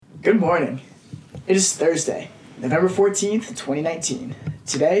Good morning. It is Thursday, November 14th, 2019.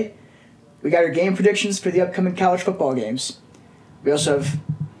 Today, we got our game predictions for the upcoming college football games. We also have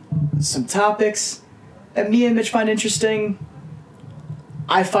some topics that me and Mitch find interesting.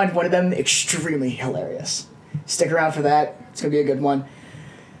 I find one of them extremely hilarious. Stick around for that. It's going to be a good one.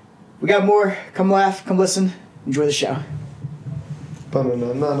 We got more. Come laugh, come listen. Enjoy the show.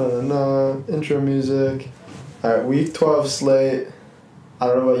 Intro music. All right, week 12 slate. I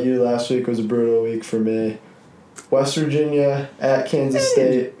don't know about you. Last week was a brutal week for me. West Virginia at Kansas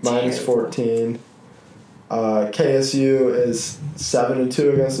State, minus 14. KSU is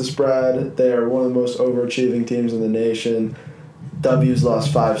 7-2 against the spread. They are one of the most overachieving teams in the nation. W's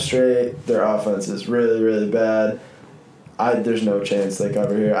lost 5 straight. Their offense is really, really bad. There's no chance they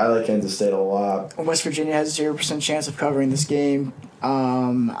cover here. I like Kansas State a lot. West Virginia has a 0% chance of covering this game.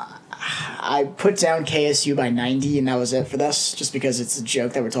 I put down KSU by 90, and that was it for this, just because it's a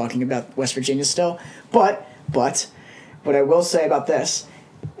joke that we're talking about West Virginia still. But, what I will say about this,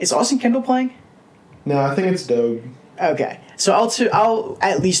 is Austin Kendall playing? No, I think it's Doug. Okay, so I'll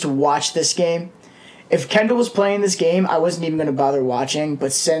at least watch this game. If Kendall was playing this game, I wasn't even going to bother watching,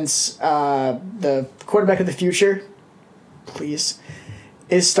 but since the quarterback of the future, please,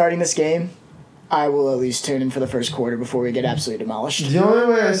 is starting this game, I will at least tune in for the first quarter before we get absolutely demolished. The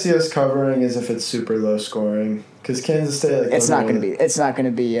only way I see us covering is if it's super low scoring, because Kansas State. It's not going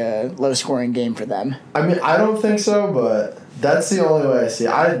to be a low scoring game for them. I mean, I don't think so, but that's the only way I see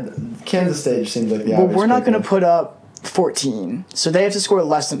it. Kansas State just seems like the obvious. Well, we're not going to put up 14, so they have to score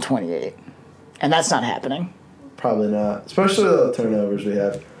less than 28, and that's not happening. Probably not, especially the turnovers we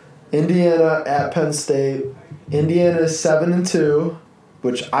have. Indiana at Penn State. Indiana is 7-2.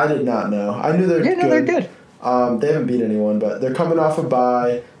 Which I did not know. I knew they're good. Yeah, no, they're good. They haven't beat anyone, but they're coming off a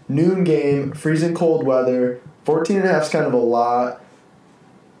bye. Noon game, freezing cold weather. 14.5 is kind of a lot.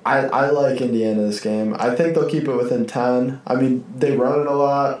 I like Indiana this game. I think they'll keep it within 10. I mean, they run it a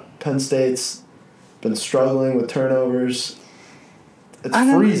lot. Penn State's been struggling with turnovers. It's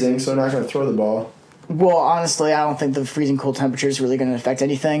freezing, so they're not going to throw the ball. Well, honestly, I don't think the freezing cold temperature is really going to affect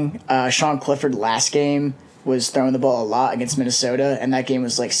anything. Sean Clifford last game was throwing the ball a lot against Minnesota, and that game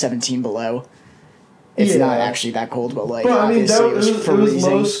was like 17 below. It's not actually that cold, but like obviously it was freezing. It was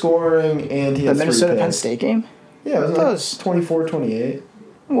low scoring, and he had the Minnesota Penn State game. Yeah, it was like 24-28.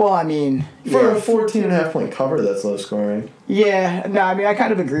 Well, I mean, for a 14.5 point cover, that's low scoring. Yeah, no, I mean, I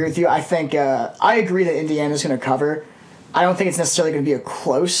kind of agree with you. I think I agree that Indiana's going to cover. I don't think it's necessarily going to be a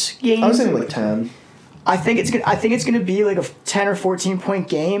close game. I was saying like 10. I think it's going to be like a 10 or 14 point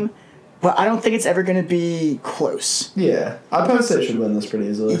game. But I don't think it's ever going to be close. Yeah. Penn State should win this pretty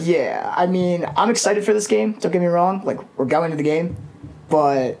easily. Yeah. I mean, I'm excited for this game. Don't get me wrong. Like, we're going to the game.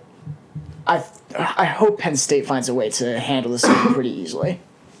 But I hope Penn State finds a way to handle this game pretty easily.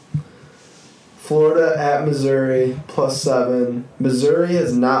 Florida at Missouri, +7. Missouri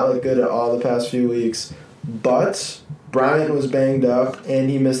has not looked good at all the past few weeks. But Bryant was banged up, and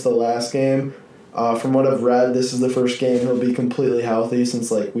he missed the last game. From what I've read, this is the first game he'll be completely healthy since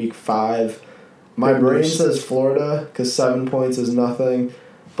like week 5. My brain says Florida because 7 points is nothing,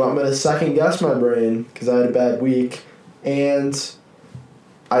 but I'm gonna second guess my brain because I had a bad week, and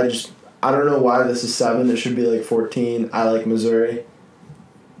I don't know why this is 7. It should be like 14. I like Missouri.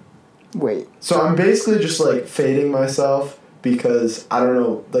 Wait. So I'm basically just like fading myself. Because, I don't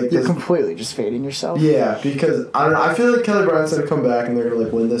know, like you're completely just fading yourself? Yeah, because, I don't know, I feel like Kelly Bryant's going to come back and they're going to,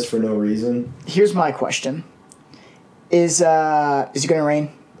 like, win this for no reason. Here's my question. Is it going to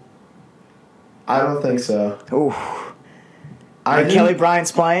rain? I don't think so. Ooh. Kelly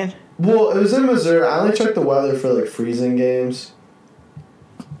Bryant's playing? Well, it was in Missouri. I only checked the weather for, like, freezing games.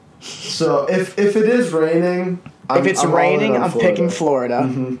 So, if it is raining, I'm picking Florida.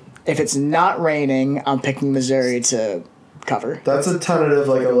 Mm-hmm. If it's not raining, I'm picking Missouri to cover. That's a tentative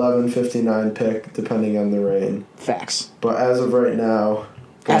like 11:59 pick depending on the rain. Facts. But as of right now,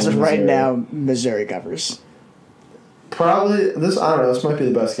 Missouri covers. Probably this might be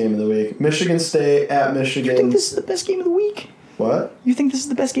the best game of the week. Michigan State at Michigan. You think this is the best game of the week? What? You think this is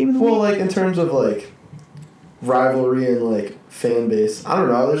the best game of the week? Well, like in terms of like rivalry and like fan base. I don't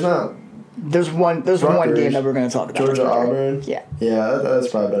know. There's one game that we're going to talk about. Georgia Auburn. Yeah. Yeah, that's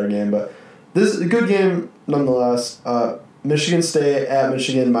probably a better game, but this is a good game nonetheless. Michigan State at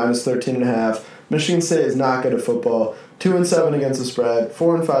Michigan -13.5. Michigan State is not good at football. 2-7 against the spread.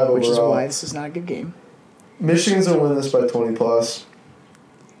 4-5 overall. Which is why this is not a good game. Michigan's gonna win this by 20+.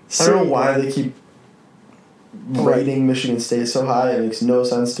 I don't know why they keep rating Michigan State so high. It makes no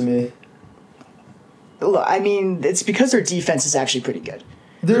sense to me. Look, I mean, it's because their defense is actually pretty good.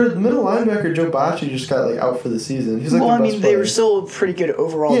 Their middle linebacker, Joe Bacci, just got, like, out for the season. He's, like, the best they player. were still a pretty good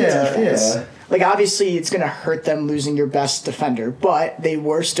overall defense. Yeah. Like, obviously, it's going to hurt them losing your best defender, but they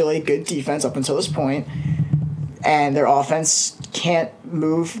were still a good defense up until this point, and their offense can't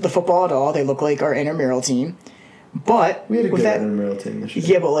move the football at all. They look like our intramural team. But we had a good intramural team this year.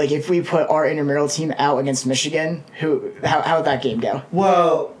 Yeah, but, like, if we put our intramural team out against Michigan, how would that game go?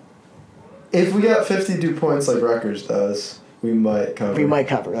 Well, if we got 52 points like Rutgers does, we might cover. We might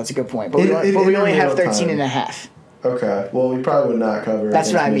cover. That's a good point. But we only have 13 and a half. Okay. Well, we probably would not cover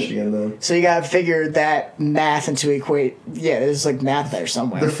That's what I mean. Michigan, then. So you got to figure that math into equate. Yeah, there's, like, math there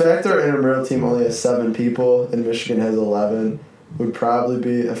somewhere. The fact our intramural team only has 7 people and Michigan has 11 would probably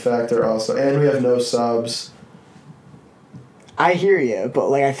be a factor also. And we have no subs. I hear you, but,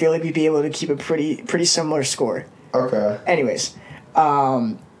 like, I feel like we'd be able to keep a pretty similar score. Okay. Anyways,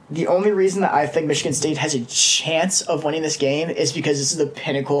 the only reason that I think Michigan State has a chance of winning this game is because this is the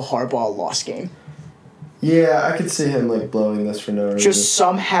pinnacle Harbaugh loss game. Yeah, I could see him, like, blowing this for no reason. Just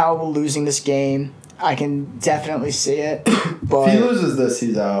somehow losing this game. I can definitely see it. But if he loses this,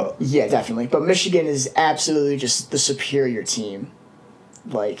 he's out. Yeah, definitely. But Michigan is absolutely just the superior team.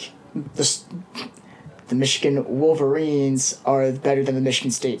 Like, the Michigan Wolverines are better than the Michigan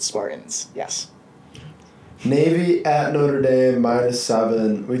State Spartans. Yes. Navy at Notre Dame,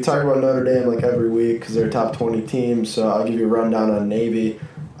 -7. We talk about Notre Dame, like, every week because they're a top 20 team, so I'll give you a rundown on Navy.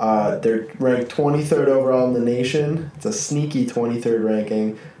 They're ranked 23rd overall in the nation. It's a sneaky 23rd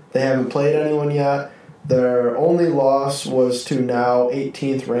ranking. They haven't played anyone yet. Their only loss was to now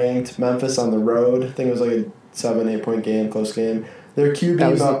 18th ranked Memphis on the road. I think it was like a 7-8 point game, close game. Their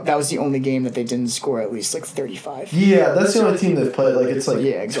QB that was the only game that they didn't score at least like 35. Yeah, that's the only team they've played. Like, it's like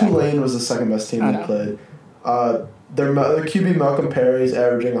exactly. Tulane was the second best team they played. Their QB Malcolm Perry is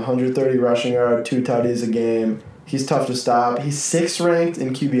averaging 130 rushing yard, 2 tutties a game. He's tough to stop. He's 6th ranked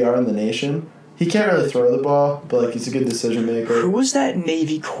in QBR in the nation. He can't really throw the ball, but, like, he's a good decision maker. Who was that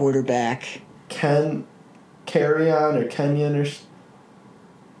Navy quarterback? Carrion or Kenyon or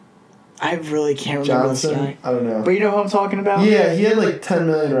I really can't remember Johnson? this guy. I don't know. But you know who I'm talking about? Yeah, he had like 10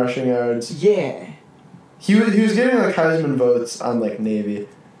 million rushing yards. Yeah. He was getting like Heisman votes on like Navy.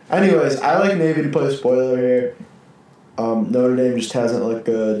 Anyways, I like Navy to play spoiler here. Notre Dame just hasn't looked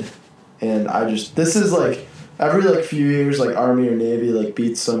good, and this is like every like few years like Army or Navy like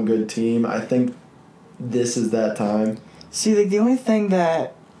beats some good team. I think this is that time. See, like the only thing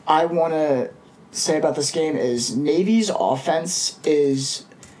that I want to say about this game is Navy's offense is,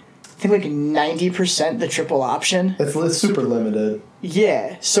 I think, like 90% the triple option. It's super limited.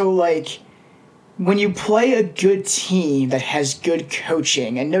 Yeah, so like when you play a good team that has good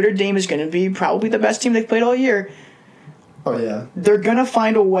coaching, and Notre Dame is going to be probably the best team they've played all year. Oh, yeah. They're going to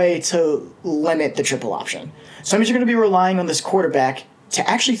find a way to limit the triple option. So that means you're going to be relying on this quarterback to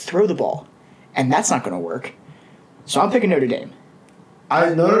actually throw the ball. And that's not going to work. So I'm picking Notre Dame.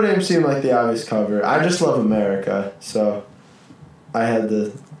 Notre Dame seemed like the obvious cover. I just love America, so I had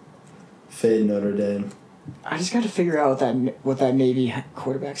to fade Notre Dame. I just got to figure out what that Navy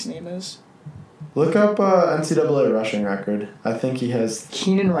quarterback's name is. Look up NCAA rushing record. I think he has...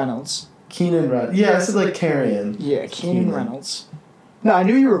 Keenan Reynolds. Yeah, I said like Carrion. Yeah, Keenan Reynolds. No, I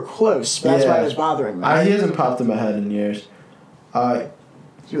knew you were close, but that's why it was bothering me. He hasn't popped in my head in years.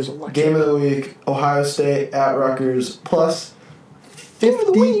 He was electric. Game of the week, Ohio State at Rutgers, plus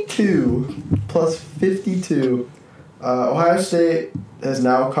 52. Plus 52. Ohio State has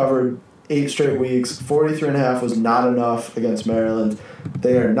now covered 8 straight weeks. 43.5 was not enough against Maryland.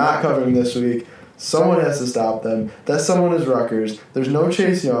 They are not covering this week. Someone has to stop them. That someone is Rutgers. There's no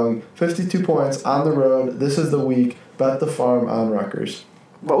Chase Young. 52 points on the road. This is the week. Bet the farm on Rutgers.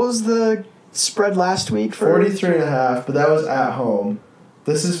 What was the spread last week? 43.5, but that was at home.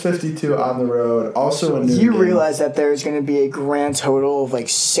 This is 52 on the road. Also a new game. You realize that there's going to be a grand total of like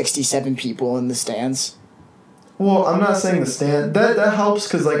 67 people in the stands? Well, I'm not saying the stand. That helps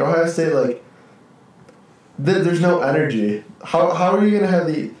because like Ohio State, like, there's no energy. How are you going to have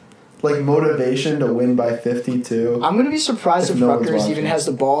the motivation to win by 52? I'm going to be surprised if Rutgers even has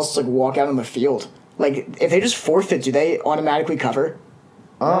the balls to like walk out on the field. Like, if they just forfeit, do they automatically cover?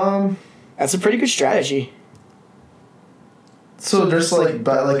 That's a pretty good strategy. So just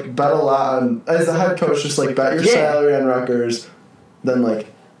bet a lot on, as the head coach, just like bet your salary on Rutgers, then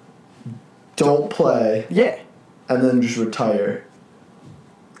like don't play. Yeah. And then just retire.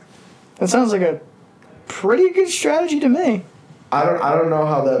 That sounds like a pretty good strategy to me. I don't know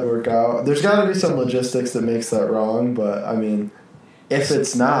how that would work out. There's got to be some logistics that makes that wrong, but I mean, if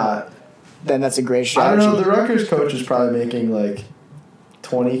it's not, then that's a great strategy. I don't know. The Rutgers coach is probably making like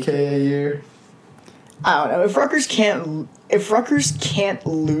 $20K a year. I don't know. If Rutgers can't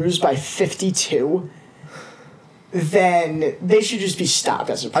lose by 52, then they should just be stopped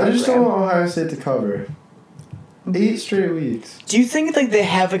as a program. I just don't want Ohio State to cover. 8 straight weeks. Do you think like they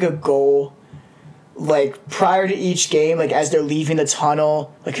have like a goal, like prior to each game, like as they're leaving the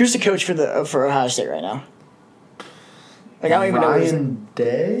tunnel? Like, who's the coach for Ohio State right now? Like, I don't even know. Ryan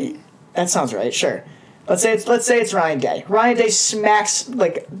Day? That sounds right. Sure. Let's say it's Ryan Day. Ryan Day smacks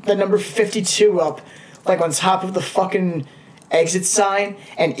like the number 52 up, like on top of the fucking exit sign,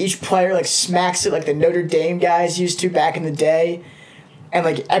 and each player like smacks it like the Notre Dame guys used to back in the day. And,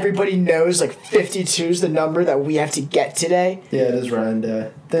 like, everybody knows, like, 52 is the number that we have to get today. Yeah, it is Ryan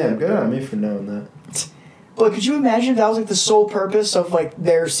Day. Damn, good on me for knowing that. But could you imagine if that was, like, the sole purpose of, like,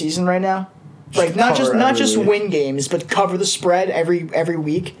 their season right now? Like, not just win games, but cover the spread every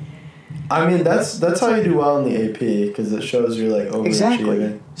week? I mean, that's how you do well in the AP, because it shows you're, like, overachieving.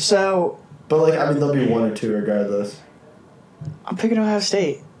 Exactly. So... But, like, I mean, they'll be 1 or 2 regardless. I'm picking Ohio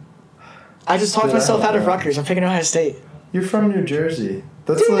State. I just talked myself out of Rutgers. I'm picking Ohio State. You're from New Jersey.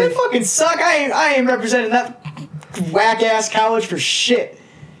 That's Dude, they fucking suck. I ain't representing that whack-ass college for shit.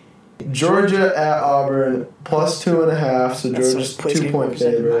 Georgia at Auburn, plus 2.5, so Georgia's 2-point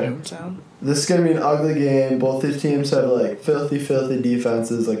favorite. This is going to be an ugly game. Both these teams have, like, filthy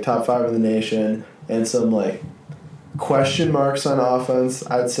defenses, like, top 5 in the nation, and some, like, question marks on offense,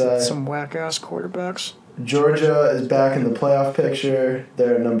 I'd say. Some whack-ass quarterbacks. Georgia is back in the playoff picture.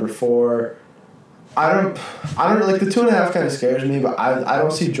 They're at number 4. I don't like the 2.5 kind of scares me, but I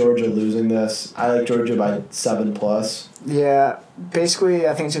don't see Georgia losing this. I like Georgia by 7+. Yeah, basically,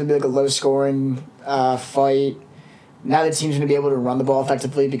 I think it's going to be like a low-scoring fight. Now the team's going to be able to run the ball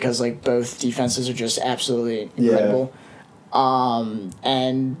effectively because like both defenses are just absolutely incredible. Yeah.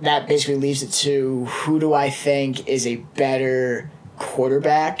 And that basically leaves it to who do I think is a better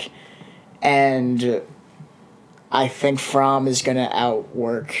quarterback, and I think Fromm is going to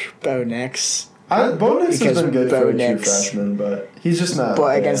outwork Bo Nix. Bo Nix has been good for a true freshman, but he's just not.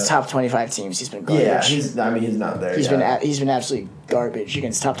 But against top 25 teams, he's been garbage. Yeah, he's not there. He's been absolutely garbage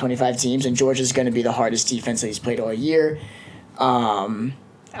against top 25 teams, and Georgia's going to be the hardest defense that he's played all year.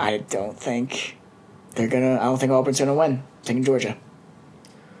 I don't think Auburn's gonna win. I'm taking Georgia.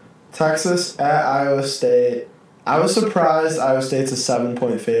 Texas at Iowa State. I was surprised Iowa State's a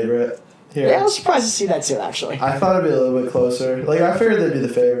 7-point favorite here. Yeah, I was surprised to see that too, actually. I thought it'd be a little bit closer. Like, I figured they'd be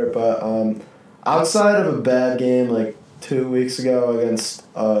the favorite, but outside of a bad game like 2 weeks ago against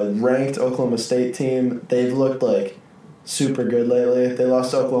a ranked Oklahoma State team, they've looked like super good lately. They lost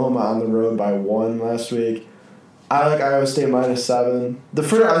to Oklahoma on the road by 1 last week. I like Iowa State -7.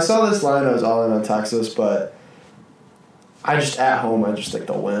 I saw this line, I was all in on Texas, but I just think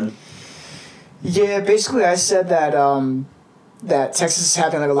they'll win. Yeah, basically I said that that Texas is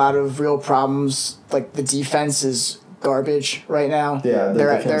having like a lot of real problems. Like the defense is garbage right now. Yeah,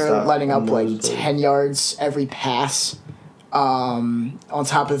 they're letting up like 10 yards every pass. On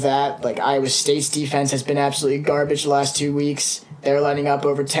top of that, like Iowa State's defense has been absolutely garbage the last 2 weeks. They're letting up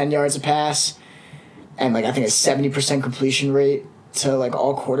over 10 yards a pass, and like I think a 70% completion rate to like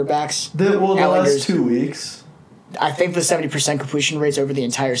all quarterbacks. The last 2 weeks. I think the 70% completion rate's over the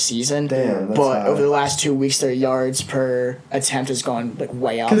entire season. Damn, that's but high. Over the last 2 weeks, their yards per attempt has gone like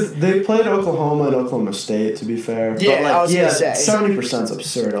way up. Because they played Oklahoma and Oklahoma State, to be fair. Yeah, but, like, I was gonna say 70%'s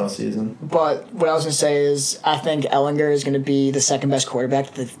absurd all season. But what I was gonna say is, I think Ellinger is gonna be the second best quarterback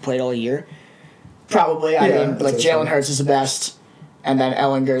that they've played all year. Probably. I mean, like Jalen Hurts is the best, and then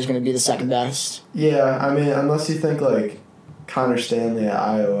Ellinger is gonna be the second best. Yeah, I mean, unless you think like Connor Stanley at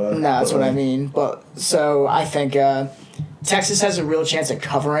Iowa. No, that's what I mean. But so I think Texas has a real chance at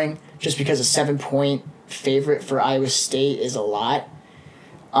covering just because a 7-point favorite for Iowa State is a lot.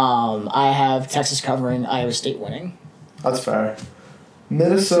 I have Texas covering, Iowa State winning. That's fair.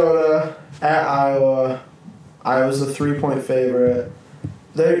 Minnesota at Iowa. Iowa's a 3-point favorite.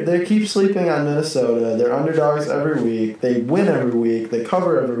 They keep sleeping on Minnesota. They're underdogs every week. They win every week. They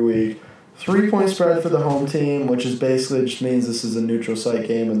cover every week. 3-point spread for the home team, which is basically just means this is a neutral site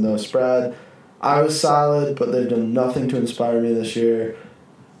game with no spread. Iowa's solid, but they've done nothing to inspire me this year.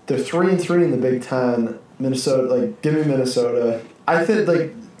 They're 3-3 in the Big Ten. Minnesota, give me Minnesota. I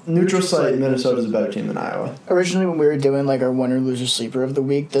think, neutral site, Minnesota's a better team than Iowa. Originally, when we were doing, our winner, loser, sleeper of the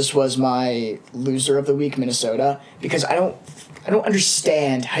week, this was my loser of the week, Minnesota, because I don't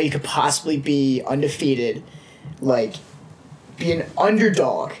understand how you could possibly be undefeated, be an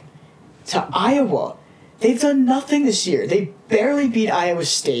underdog to Iowa. They've done nothing this year. They barely beat Iowa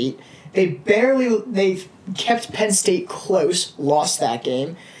State. They've kept Penn State close, lost that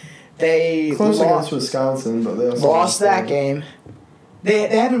game. They close against Wisconsin, but they also lost that game. They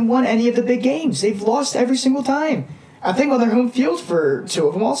haven't won any of the big games. They've lost every single time. I think on their home field for 2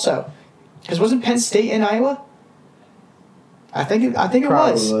 of them also. Because wasn't Penn State in Iowa? I think it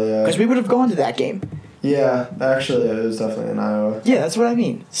was. Because we would have gone to that game. Yeah, actually, it was definitely in Iowa. Yeah, that's what I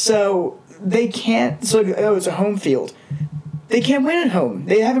mean. So they can't. So it's a home field. They can't win at home.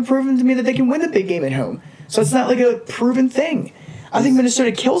 They haven't proven to me that they can win the big game at home. So it's not like a proven thing. I think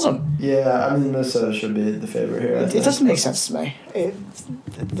Minnesota kills them. Yeah, I mean, Minnesota should be the favorite here. It doesn't make sense to me.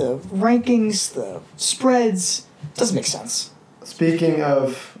 The rankings, the spreads, doesn't make sense. Speaking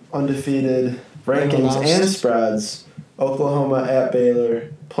of undefeated rankings and spreads, Oklahoma at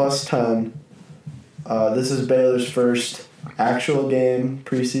Baylor, +10. This is Baylor's first actual game.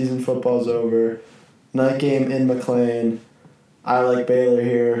 Preseason football's over. Night game in McLean. I like Baylor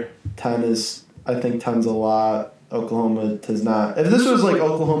here. I think 10's a lot. Oklahoma does not. If this was like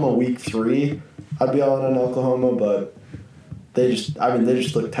Oklahoma week 3, I'd be all in on Oklahoma, but they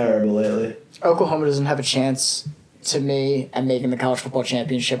just look terrible lately. Oklahoma doesn't have a chance, to me, at making the college football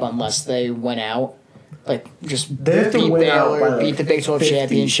championship unless they win out. Like, just they have to beat win Baylor, out by beat the Big 12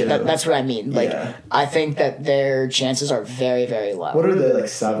 championship. That's what I mean. Like, yeah. I think that their chances are very, very low. What are they, like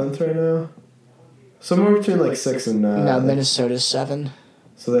 7th right now? Somewhere between like 6 and 9. No, Minnesota's 7.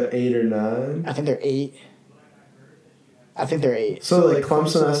 So they're 8 or 9? I think they're 8. So, like,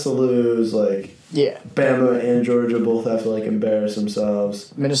 Clemson has to lose, like... Yeah. Bama and Georgia both have to, like, embarrass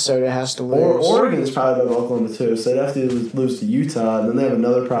themselves. Minnesota has to lose. Or Oregon's probably above Oklahoma, too, so they'd have to lose to Utah, and then they have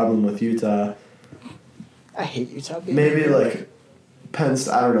another problem with Utah. I hate Utah. Maybe, like, Penn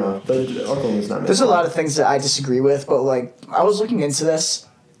State, I don't know, but Oklahoma's not... There's a lot of things that I disagree with, but, like, I was looking into this.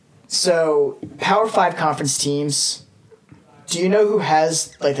 So, Power 5 conference teams, do you know who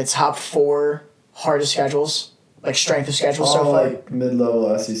has, like, the top 4 hardest schedules? Like, strength of schedule so far? Like,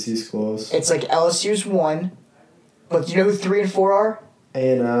 mid-level SEC schools. It's, like, LSU's 1, but do you know who 3 and 4 are?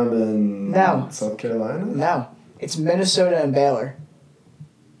 A&M and No. South Carolina? No. It's Minnesota and Baylor.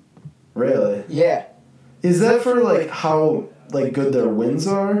 Really? Yeah. Is that for, like, how, like, good their wins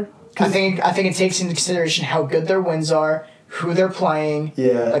are? I think it takes into consideration how good their wins are, who they're playing,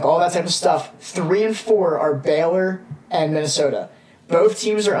 like all that type of stuff. 3 and 4 are Baylor and Minnesota. Both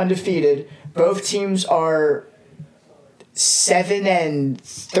teams are undefeated. Both teams are 7 and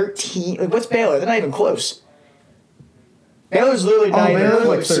 13. Like, what's Baylor? They're not even close. Baylor's literally not even close.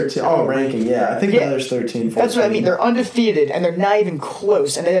 Baylor's like 13. Oh, ranking, yeah. I think Baylor's 13, 14. That's what I mean. They're undefeated, and they're not even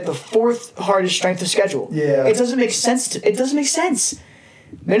close, and they have the 4th hardest strength of schedule. Yeah. It doesn't make sense. It doesn't make sense.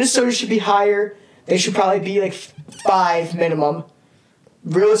 Minnesota should be higher. They should probably be like 5 minimum.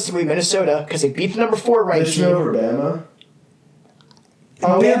 Realistically, Minnesota, because they beat the number 4 ranked team. They should over Bama.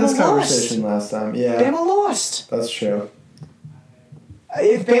 Oh, we had this conversation last time. Yeah. Bama lost. That's true.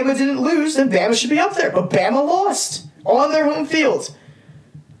 If Bama didn't lose, then Bama should be up there. But Bama lost on their home field.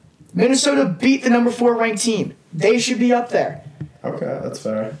 Minnesota beat the number 4 ranked team. They should be up there. Okay, that's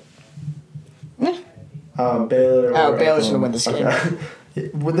fair. Yeah. Baylor. Baylor's going to win this game. They're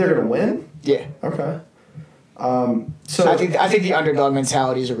going to win? Yeah. Okay. So I think the underdog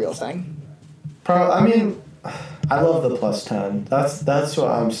mentality is a real thing. I mean, I love the +10. That's what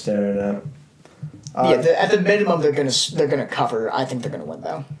I'm staring at. At the minimum, they're gonna cover. I think they're gonna win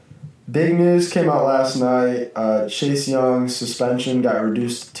though. Big news came out last night. Chase Young's suspension got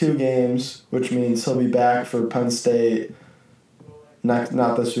reduced to 2 games, which means he'll be back for Penn State.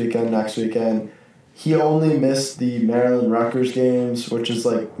 Not this weekend, next weekend. He only missed the Maryland Rutgers games, which is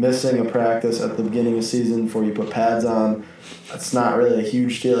like missing a practice at the beginning of the season before you put pads on. That's not really a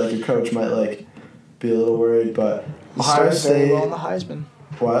huge deal. Like, your coach might like be a little worried, but Ohio State. Very well on the Heisman.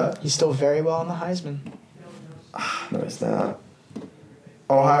 What? He's still very well on the Heisman. No, he's not.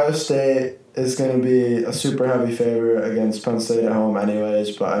 Ohio State is going to be a super heavy favorite against Penn State at home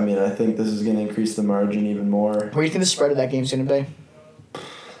anyways, but I mean, I think this is going to increase the margin even more. What do you think the spread of that game's going to be?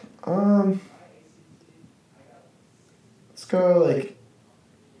 Let's go like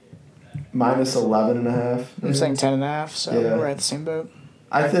 -11.5. I'm saying 10.5, so yeah. We're at the same boat.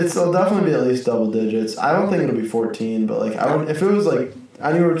 It'll definitely be at least double digits. I don't think it'll be 14, but like if it was like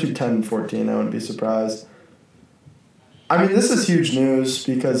anywhere between 10 and 14, I wouldn't be surprised. I mean, this is huge news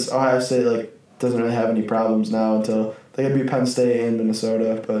because Ohio State like doesn't really have any problems now until they could be Penn State and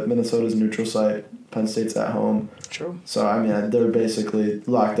Minnesota, but Minnesota's a neutral site. Penn State's at home. True. So I mean, they're basically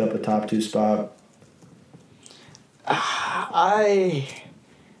locked up a top 2 spot. I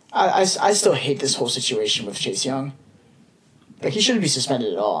still hate this whole situation with Chase Young. Like, he shouldn't be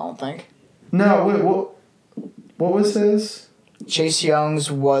suspended at all, I don't think. No, wait, what was his? Chase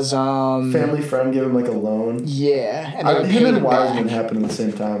Young's was family friend gave him like a loan. Yeah, and then him and Wiseman happened at the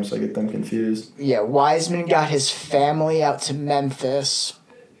same time, so I get them confused. Yeah, Wiseman got his family out to Memphis,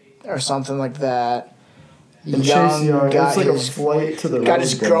 or something like that. And Chase Young got like a flight to the got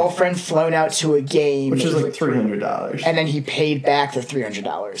his girlfriend flown out to a game, which is like $300, and then he paid back the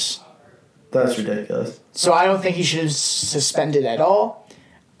 $300. That's ridiculous. So I don't think he should have suspended at all.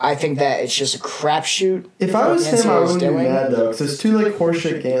 I think that it's just a crapshoot. If I was him, I wouldn't be mad though, because it's two like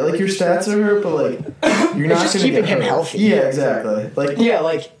horseshit games. Like your stats are hurt, but like you're not just keeping him healthy. Yeah, exactly. Like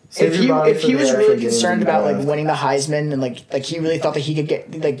if he was really concerned about like winning the Heisman and like he really thought that he could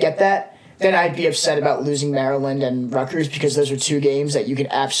get that, then I'd be upset about losing Maryland and Rutgers, because those are two games that you can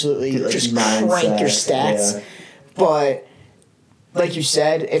absolutely just crank your stats. Yeah. But like you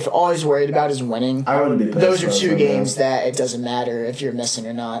said, if all he's worried about is winning, I wouldn't be pissed. Those are two games that it doesn't matter if you're missing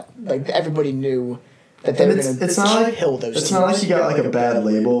or not. Like everybody knew that they were going to kill those teams. It's not like he got like a bad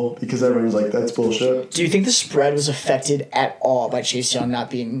label because everyone's like, that's bullshit. Do you think the spread was affected at all by Chase Young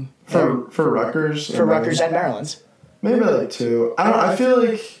not being for Rutgers? For Rutgers and Maryland? Maybe like two. I feel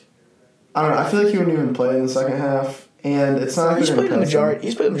like he wouldn't even play in the second half, and it's not like he's played the majority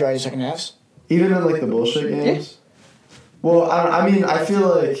of the second halves. Even in like the bullshit games? Yeah. Well, I feel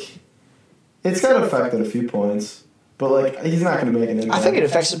like it's got affected a few points, but like he's not going to make an impact. I think it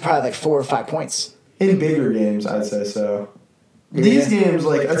affects probably like 4 or 5 points. In bigger games, I'd say so. Yeah. These games,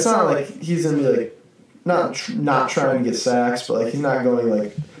 like, it's not like he's going to be like not trying to get sacks, but like he's not going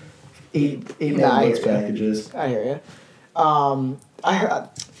like eight blitz packages. I hear you. I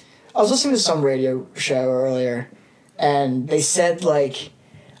was listening to some radio show earlier, and they said like,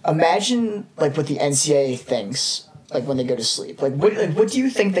 imagine like what the NCAA thinks. Like when they go to sleep, what do you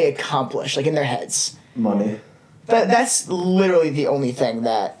think they accomplish? Like in their heads, money. That's literally the only thing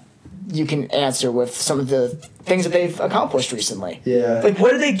that you can answer with some of the things that they've accomplished recently. Yeah. Like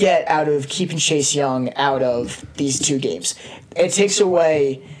what do they get out of keeping Chase Young out of these two games? It takes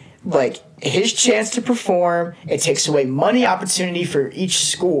away like his chance to perform. It takes away money opportunity for each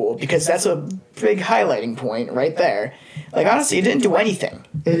school, because that's a big highlighting point right there. Like honestly, it didn't do anything.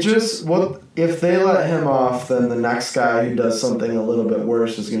 It just if they let him off, then the next guy who does something a little bit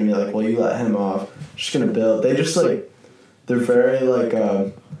worse is going to be like, well, you let him off. Just going to build. They just like they're very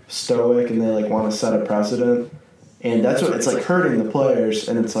like stoic, and they like want to set a precedent, and that's what it's like hurting the players,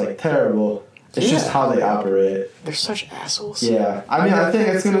 and it's like terrible. It's just how they operate. They're such assholes. Yeah. I think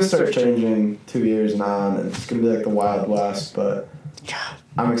it's going to start changing 2 years and on, and it's going to be like the Wild West, but God,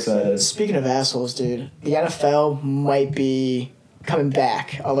 I'm excited. Speaking of assholes, dude, the NFL might be coming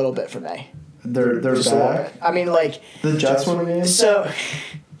back a little bit for me. They're back? I mean, like... The Jets won a game? So...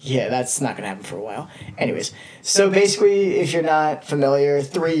 Yeah, that's not going to happen for a while. Anyways, so basically, if you're not familiar,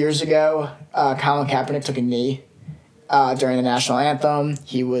 3 years ago, Colin Kaepernick took a knee during the national anthem.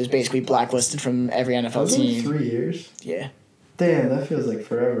 He was basically blacklisted from every NFL team. 3 years? Yeah. Damn, that feels like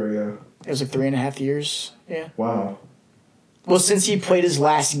forever ago. It was like 3.5 years. Yeah. Wow. Well, since he played his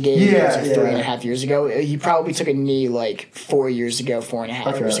last game, it was like 3.5 years ago. He probably took a knee like 4 years ago,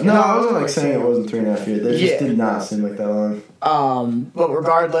 4.5 years ago. No, I wasn't like saying it wasn't 3.5 years. They just did not seem like that long. But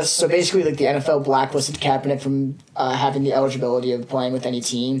regardless, so basically, like the NFL blacklisted Kaepernick from having the eligibility of playing with any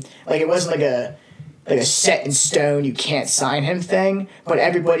team. Like it wasn't like a set in stone, you can't sign him thing. But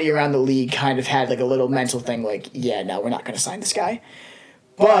everybody around the league kind of had like a little mental thing, like, yeah, no, we're not going to sign this guy.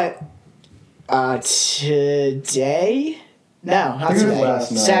 But today. No, not today.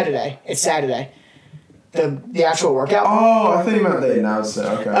 Saturday. It's Saturday. The actual workout. Oh, I thought you meant they announced it.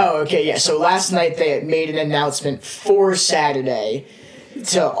 Okay. Oh, okay, yeah. So last night they made an announcement for Saturday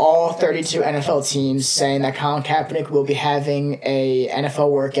to all 32 NFL teams saying that Colin Kaepernick will be having a NFL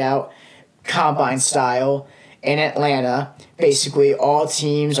workout, combine style, in Atlanta. Basically, all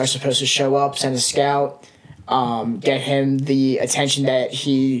teams are supposed to show up, send a scout, get him the attention that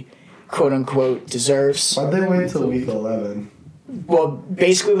he quote-unquote deserves. Why'd they wait till week 11? Well,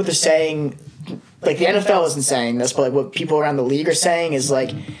 basically what they're saying, like the NFL isn't saying this, but like what people around the league are saying is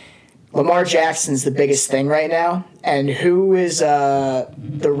like Lamar Jackson's the biggest thing right now. And who is the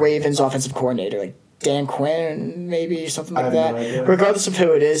Ravens offensive coordinator? Like Dan Quinn, maybe, something like that. No, regardless of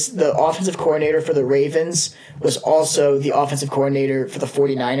who it is, the offensive coordinator for the Ravens was also the offensive coordinator for the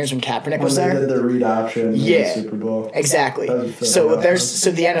 49ers when Kaepernick was there. When they did the read option in the Super Bowl. Exactly. So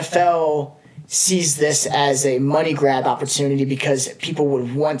the NFL sees this as a money grab opportunity because people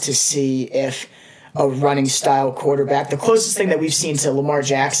would want to see if a running style quarterback, the closest thing that we've seen to Lamar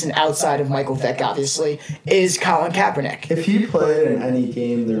Jackson outside of Michael Vick, obviously, is Colin Kaepernick. If he played in any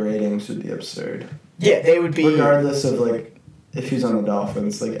game, the ratings would be absurd. Yeah, they would be. Regardless of like if he's on the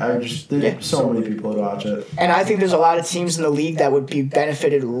Dolphins. There's so many people would watch it. And I think there's a lot of teams in the league that would be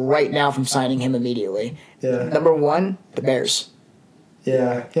benefited right now from signing him immediately. Yeah. Number one, the Bears.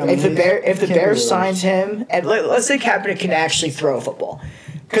 Yeah. If the Bears signs him, and let's say Kaepernick can actually throw a football,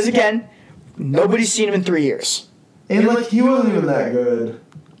 because again, nobody's seen him in 3 years. And he wasn't even that good.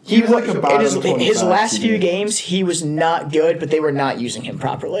 He was in his last few games. He was not good, but they were not using him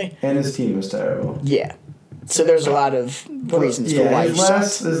properly. And his team was terrible. Yeah, so there's a lot of reasons for why. His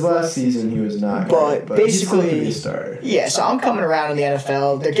last season he was not good, but basically, he still could be a starter. Yeah, so I'm coming around in the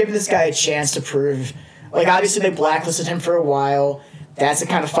NFL. They're giving this guy a chance to prove. Obviously they blacklisted him for a while. That's a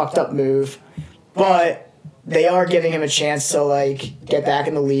kind of fucked up move, but they are giving him a chance to get back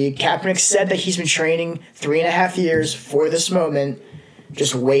in the league. Kaepernick said that he's been training 3.5 years for this moment,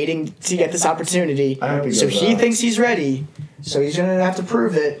 just waiting to get this opportunity. He thinks he's ready, so he's gonna have to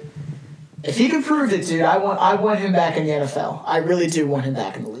prove it. If he can prove it, dude, I want him back in the NFL. I really do want him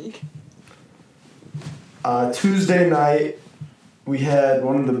back in the league. Tuesday night, we had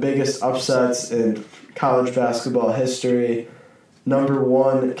one of the biggest upsets in college basketball history. Number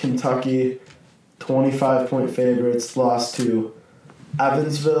 1, Kentucky, 25-point favorites, lost to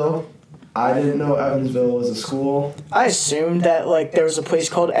Evansville. I didn't know Evansville was a school. I assumed that there was a place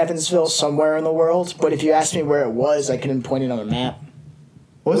called Evansville somewhere in the world, but if you asked me where it was, I couldn't point it on a map.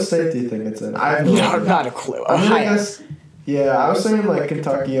 What state do you think it's in? I have not a clue. Ohio. I was saying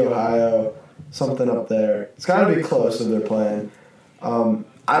Kentucky, Ohio, something up there. It's got to be close if they're playing.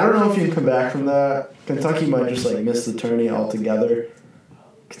 I don't know if you can come back from that. Kentucky might just miss the tourney altogether.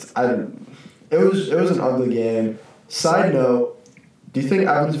 It was an ugly game. Side note, do you think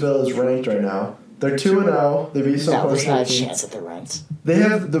Evansville is ranked right now? They're 2-0. They beat some. No, there's not a chance that they're ranked. They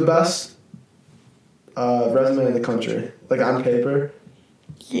have the best resume in the country, on paper.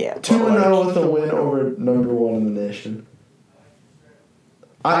 Yeah. 2-0 with a win over number 1 in the nation.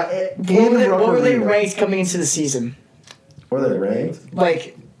 What were they ranked coming into the season? Were they ranked?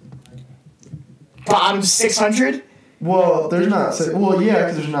 Bottom 600? Well, there's not. Well, yeah,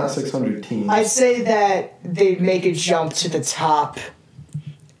 because there's not 600 teams. I'd say that they'd make a jump to the top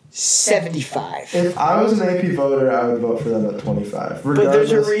 75. If I was an AP voter, I would vote for them at 25. But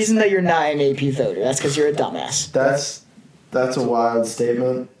there's a reason that you're not an AP voter. That's because you're a dumbass. That's a wild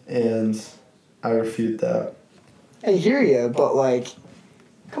statement, and I refute that. I hear you, but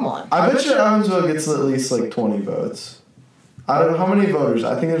come on. I bet you Evansville gets at least 20 votes. I don't know how many voters.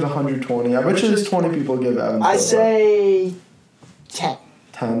 I think there's 120. I bet you there's 20 people give Evansville. I say 10.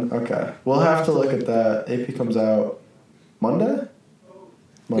 10? Okay. We'll have to look at that. AP comes out Monday?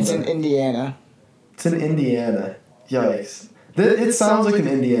 It's in Indiana. It's in Indiana. Yikes. It sounds like an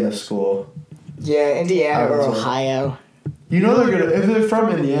Indiana school. Yeah, Indiana or Ohio. You know they're good. If they're from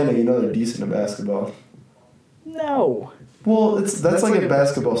Indiana, you know they're decent at basketball. No. Well, that's a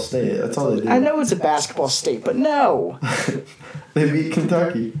basketball state. That's all they do. I know it's a basketball state, but no. They beat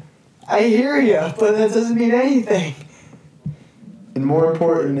Kentucky. I hear you, but that doesn't mean anything. In more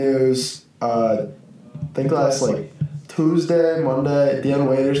important news, I think last Tuesday, Monday, Dion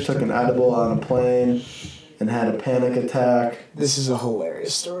Waiters took an edible on a plane and had a panic attack. This is a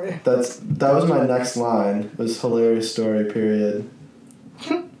hilarious story. That was my next line. Was hilarious story, period.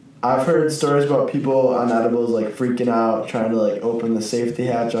 I've heard stories about people on edibles freaking out, trying to open the safety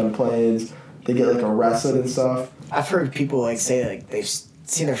hatch on planes. They get arrested and stuff. I've heard people say they've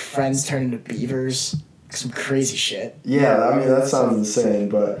seen their friends turn into beavers. Some crazy shit. Yeah, I mean that sounds insane,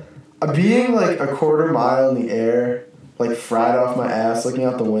 but being a quarter mile in the air, fried off my ass, looking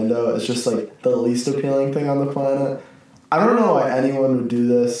out the window, is just the least appealing thing on the planet. I don't know why anyone would do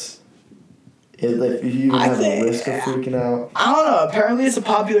this. If you even have a risk of freaking out. I don't know. Apparently it's a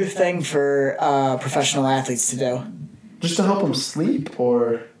popular thing for professional athletes to do. Just to help them sleep,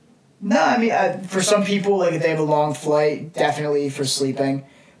 or? No, I mean, for some people, if they have a long flight, definitely for sleeping.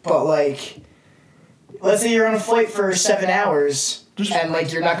 But, let's say you're on a flight for 7 hours,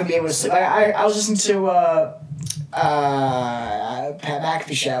 and, you're not going to be able to sleep. I was listening to Pat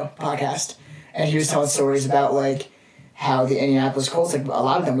McAfee show podcast, and he was telling stories about, how the Indianapolis Colts, a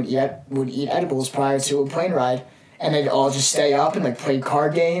lot of them would eat edibles prior to a plane ride, and they'd all just stay up and play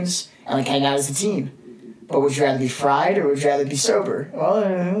card games and hang out as a team. But would you rather be fried or would you rather be sober?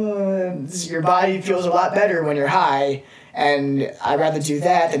 Well, your body feels a lot better when you're high, and I'd rather do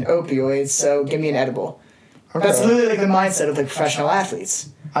that than opioids. So give me an edible. Okay. That's literally the mindset of professional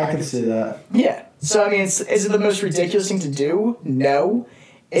athletes. I can see that. Yeah. So I mean, is it the most ridiculous thing to do? No.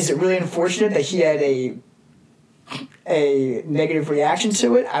 Is it really unfortunate that he had a negative reaction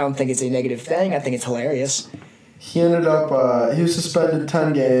to it? I don't think it's a negative thing. I think it's hilarious. He ended up, he was suspended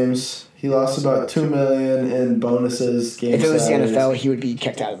 10 games. He lost about $2 million in bonuses. Game if it was salaries. the NFL, he would be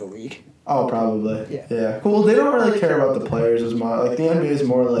kicked out of the league. Oh, probably. Yeah. Well, they don't really care about the players as much. Like the NBA is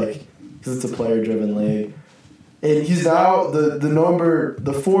more like because it's a player-driven league. And he's now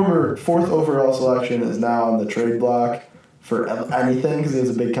the former 4th overall selection is now on the trade block for anything because he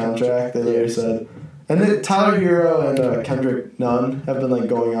has a big contract. They later said. And then Tyler Hero and Kendrick Nunn have been like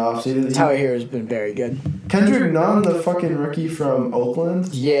going off. So Tyler Hero has been very good. Kendrick Nunn, the fucking rookie from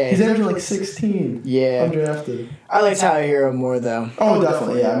Oakland. Yeah. He's averaging like 16. Yeah. Undrafted. I like Tyler Hero more though. Oh,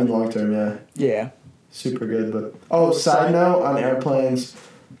 definitely. Yeah, I mean long term. Yeah. Yeah. Super good, but side note on airplanes,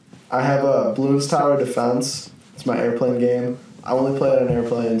 I have a Balloons Tower Defense. It's my airplane game. I only play it on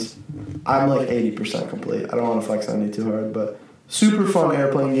airplanes. I'm like 80% complete. I don't want to flex on you too hard, but super fun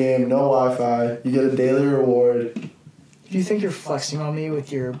airplane game. No Wi-Fi. You get a daily reward. Do you think you're flexing on me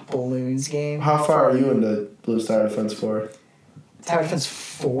with your balloons game? How far are you into Balloons Tower Defense 4? Tower Defense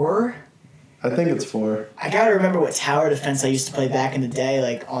 4? I think it's 4. I gotta remember what Tower Defense I used to play back in the day,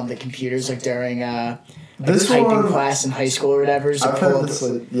 like on the computers, like during this typing class in high school or whatever. I've had this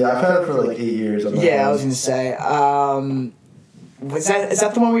I've had it for like 8 years. Yeah, I was gonna say. Is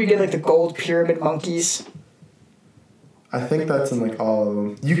that the one where you get like the gold pyramid monkeys? I think that's in like all of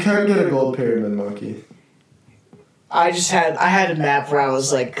them. You can get a gold pyramid monkey. I had a map where I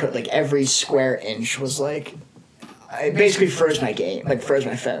was like every square inch was like, it basically froze my game, like froze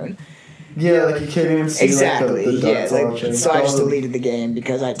my phone. Yeah, like you can't even see exactly. Like, the dots launching. So I just deleted the game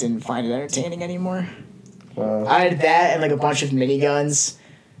because I didn't find it entertaining anymore. Wow. I had that and like a bunch of miniguns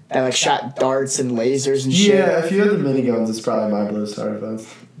that like shot darts and lasers and shit. Yeah, if you had the miniguns, it's probably my Balloons Tower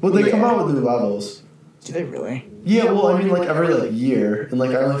Defense. Well, they come out with new levels. Do they really? Yeah, well, I mean, like every like year, and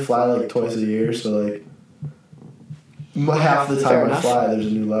like I only fly like twice a year, so like half the time I fly, there's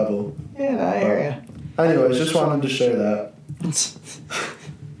a new level. Yeah, I hear you. Anyways, just wanted to share that.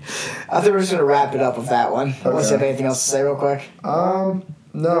 I think we're just gonna wrap it up with that one. Okay. Unless you have anything else to say, real quick. No,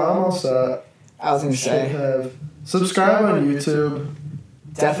 I'm all set. I was gonna say. Subscribe on YouTube.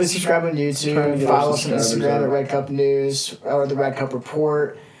 Definitely subscribe on YouTube. Follow us on Instagram at RedCup News or the RedCup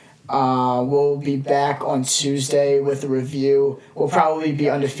Report. We'll be back on Tuesday with a review. We'll probably be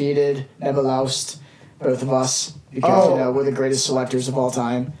undefeated, never lost, both of us, because we're the greatest selectors of all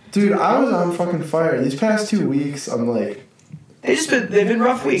time. Dude, I was on fucking fire. These past 2 weeks, I'm like... They've been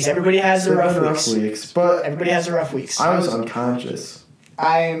rough weeks. Everybody has their rough weeks. But everybody has their rough weeks. I was unconscious.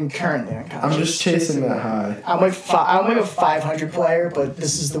 I am currently unconscious. I'm just chasing that high. I'm like a 500 player, but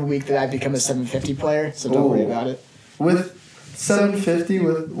this is the week that I become a 750 player, so don't worry about it. With 750,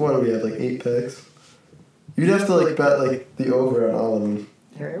 with what do we have, like 8 picks? You'd have to like bet like the over on all of them.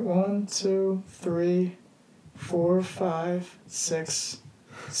 All right, 1, 2, 3, 4, 5, 6,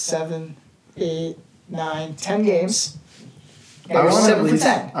 7, 8, 9, 10 games. I want 7 for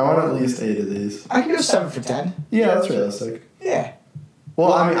 10. I want at least 8 of these. I can go 7 for 10. Yeah, that's realistic. Yeah.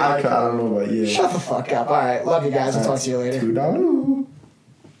 Well, I mean, I don't know about you. Shut the fuck up. All right, love you guys. I'll talk to you later. $2.